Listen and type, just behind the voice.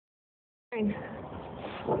drain.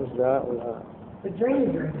 What is that? What is that? The drain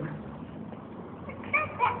is drain.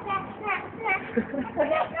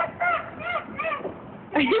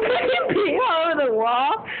 Are you fucking peeing all over the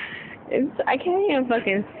wall? I can't even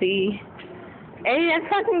fucking see. Hey, that's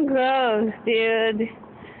fucking gross, dude.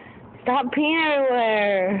 Stop peeing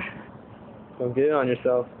everywhere. Don't get it on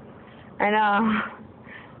yourself. I know.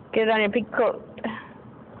 Get it on your pink coat.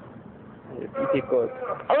 Your PP coat.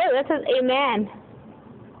 Oh, look, that says amen.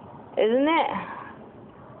 Isn't it?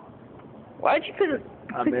 Why would you put it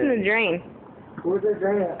in the drain? Where's the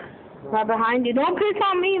drain at? Right behind you. Don't piss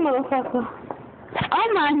on me, motherfucker.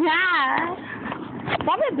 Oh my god.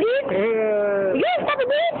 Stop it, bitch. You gotta stop it,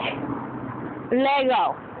 bitch. Lego.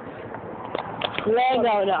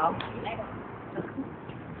 Lego, though.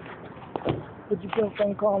 Would you feel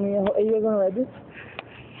fun calling me? Are you gonna read this?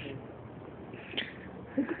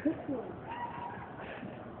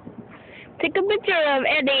 Take a picture of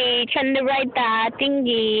Eddie trying to write that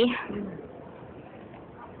thingy.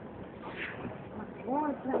 Oh, I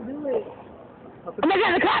can't do it. Oh my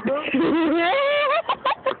god, the cop!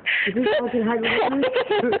 Is this fucking hard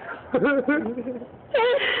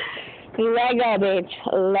Lego, bitch.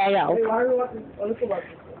 Lego. Hey, why are we watching? Oh, look at that.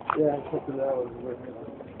 Yeah, I took it out.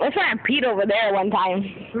 That's why I peed over there one time.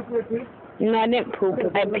 Poop your teeth? No, I didn't poop.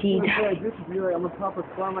 I peed. This is really, I'm a proper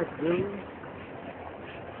clown, like, really?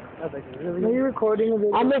 That's like, really? Are you recording a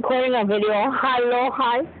video? I'm recording a video. Hello,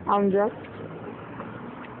 hi. I'm drunk.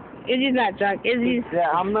 Izzy's not drunk. Izzy's...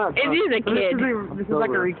 Yeah, I'm not. Izzy's a kid. This is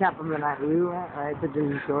like a recap from the night we went, right, to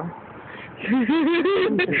Jersey Shore. You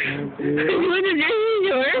went to Jersey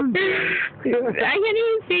Shore? I can't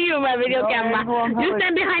even see you on my video camera. You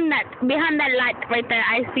stand behind that light right there.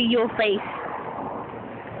 I see your face.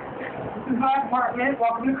 This is my apartment.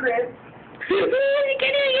 Welcome to Chris. You can't even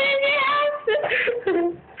get in your house.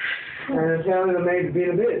 And it's telling the maid to be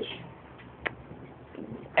a bitch.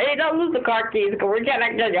 Hey, don't lose the car keys, because we're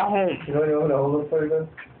getting at your home. You know what the hold up for you?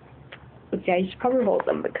 Yeah, you should probably hold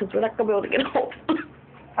them, because we're not going to be able to get home.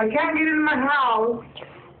 I can't get in my house.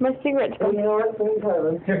 My cigarette's You know what? Let's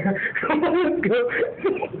go.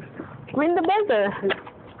 Ring the buzzer.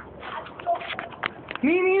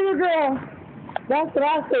 Me neither, girl. That's what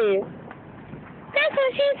I said. That's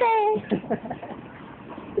what she said.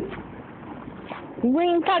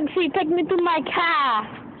 Ring taxi, take me to my car.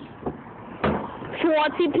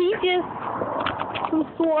 Swarty peaches. Some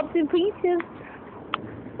swarty peaches.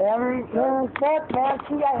 Fuck, man.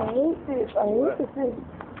 See, I hate this. I hate this.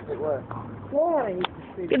 Like what? Yeah, I hate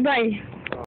this. Goodbye.